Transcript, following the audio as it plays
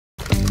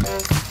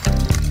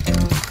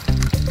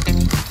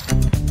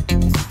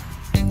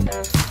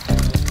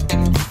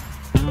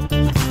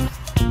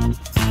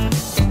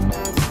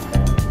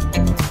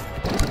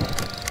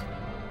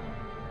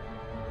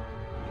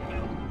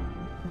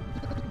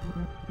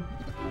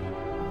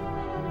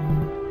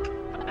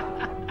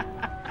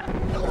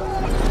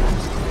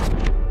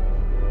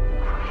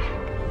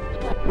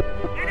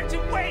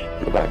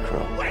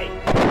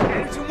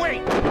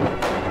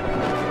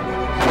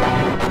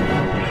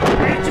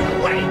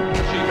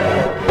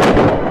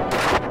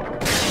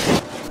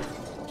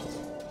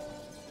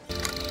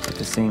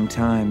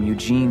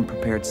Eugene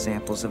prepared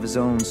samples of his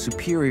own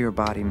superior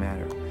body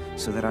matter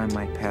so that I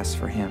might pass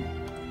for him.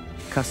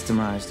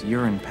 Customized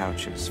urine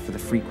pouches for the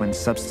frequent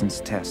substance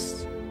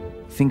tests,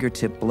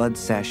 fingertip blood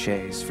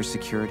sachets for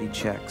security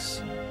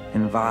checks,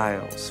 and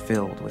vials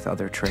filled with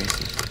other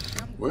traces.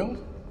 Well?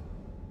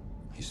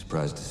 You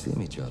surprised to see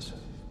me, Joseph?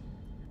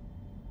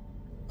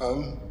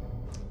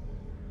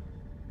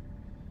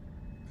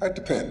 That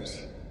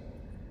depends.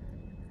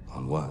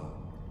 On what?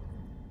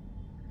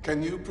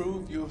 Can you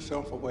prove you're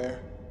self-aware?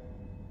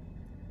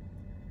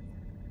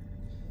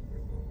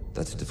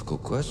 That's a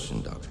difficult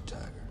question, Dr.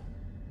 Taggart.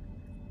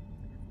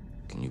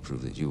 Can you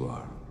prove that you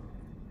are?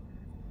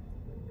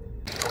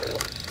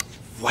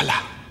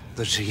 Voila!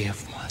 The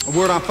GF1. A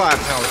word on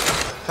firepower.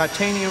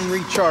 Titanium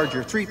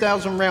recharger,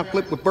 3,000 round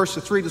clip with bursts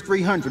of 3 to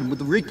 300. With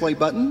the replay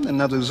button,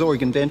 another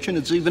Zorg invention,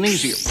 it's even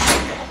easier.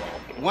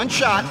 One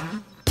shot.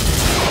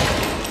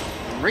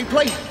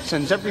 Replay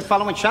sends every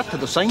following shot to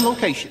the same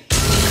location.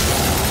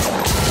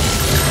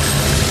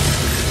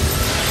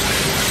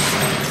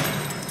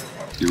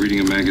 You're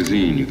reading a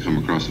magazine, you come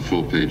across a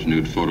full-page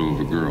nude photo of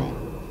a girl.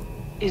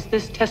 Is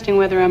this testing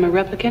whether I'm a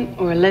replicant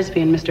or a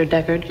lesbian, Mr.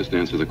 Deckard? Just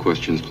answer the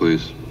questions,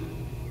 please.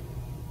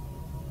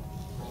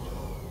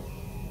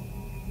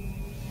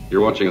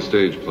 You're watching a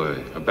stage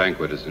play. A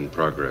banquet is in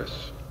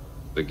progress.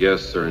 The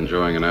guests are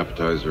enjoying an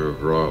appetizer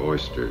of raw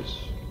oysters.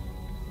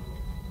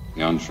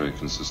 The entree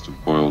consists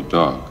of boiled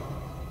dog.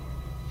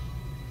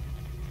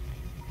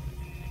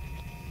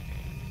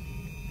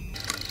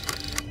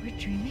 We're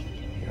dreaming?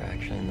 You're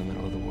actually in the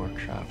middle of the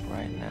workshop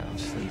right now,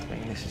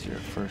 sleeping. This is your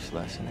first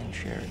lesson in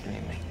shared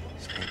dreaming.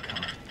 Stay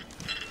calm.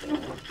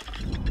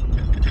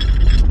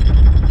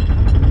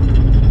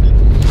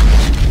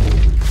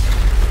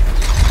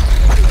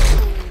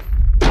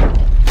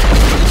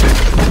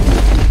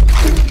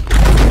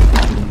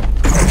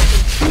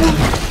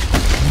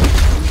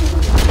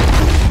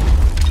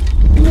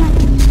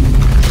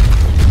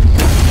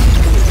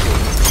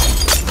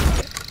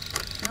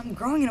 I'm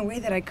growing in a way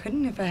that I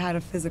couldn't if I had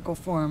a physical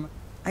form.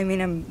 I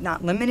mean, I'm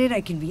not limited. I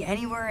can be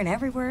anywhere and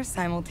everywhere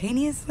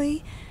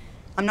simultaneously.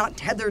 I'm not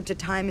tethered to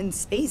time and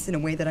space in a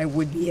way that I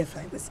would be if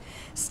I was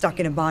stuck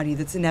in a body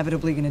that's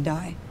inevitably gonna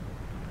die.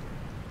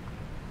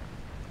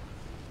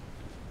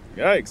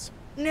 Yikes.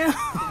 No.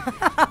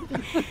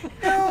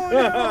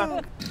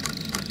 No.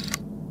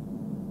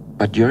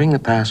 But during the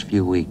past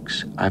few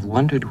weeks, I've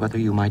wondered whether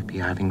you might be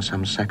having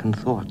some second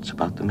thoughts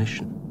about the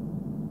mission.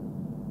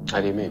 How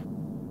do you mean?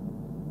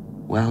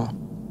 Well,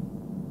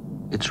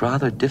 it's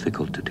rather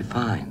difficult to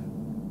define.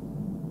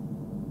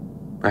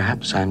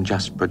 Perhaps I'm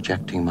just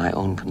projecting my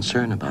own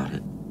concern about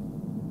it.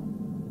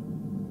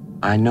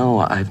 I know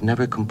I've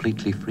never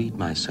completely freed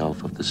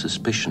myself of the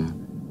suspicion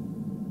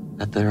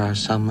that there are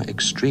some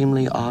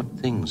extremely odd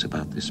things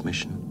about this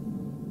mission.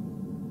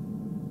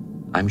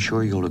 I'm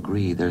sure you'll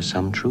agree there's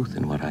some truth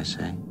in what I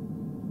say.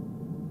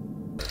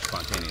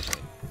 Spontaneously.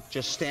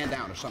 Just stand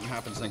down. If something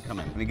happens, then come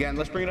in. And again,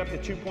 let's bring it up to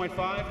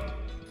 2.5.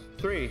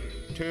 3,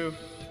 2,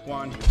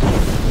 1.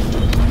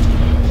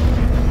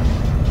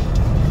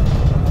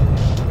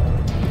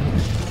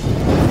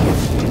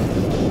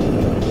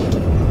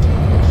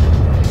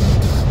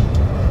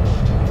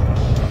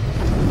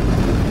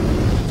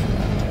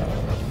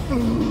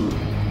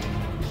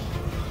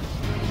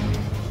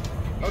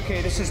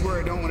 Okay, this is where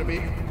I don't want to be.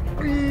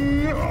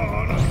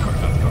 Oh, not the car,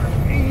 not the car.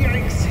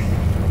 Yikes.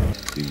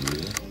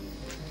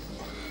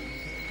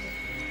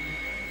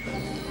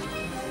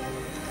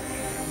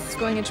 It's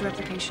going into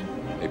replication.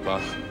 Hey,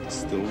 Pop.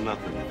 Still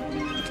nothing.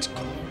 Let's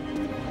go.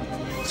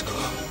 Let's go.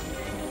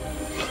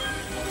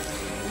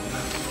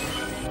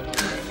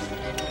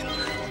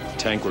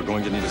 Tank, we're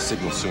going to need a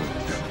signal soon.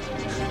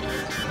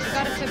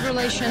 Got a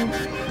fibrillation.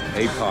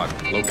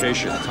 APOC,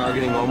 location.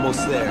 Targeting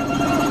almost there.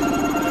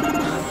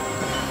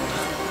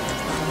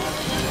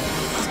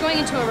 It's going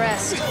into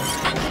arrest.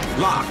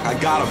 Lock, I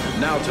got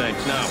him. Now, Tank,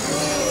 now.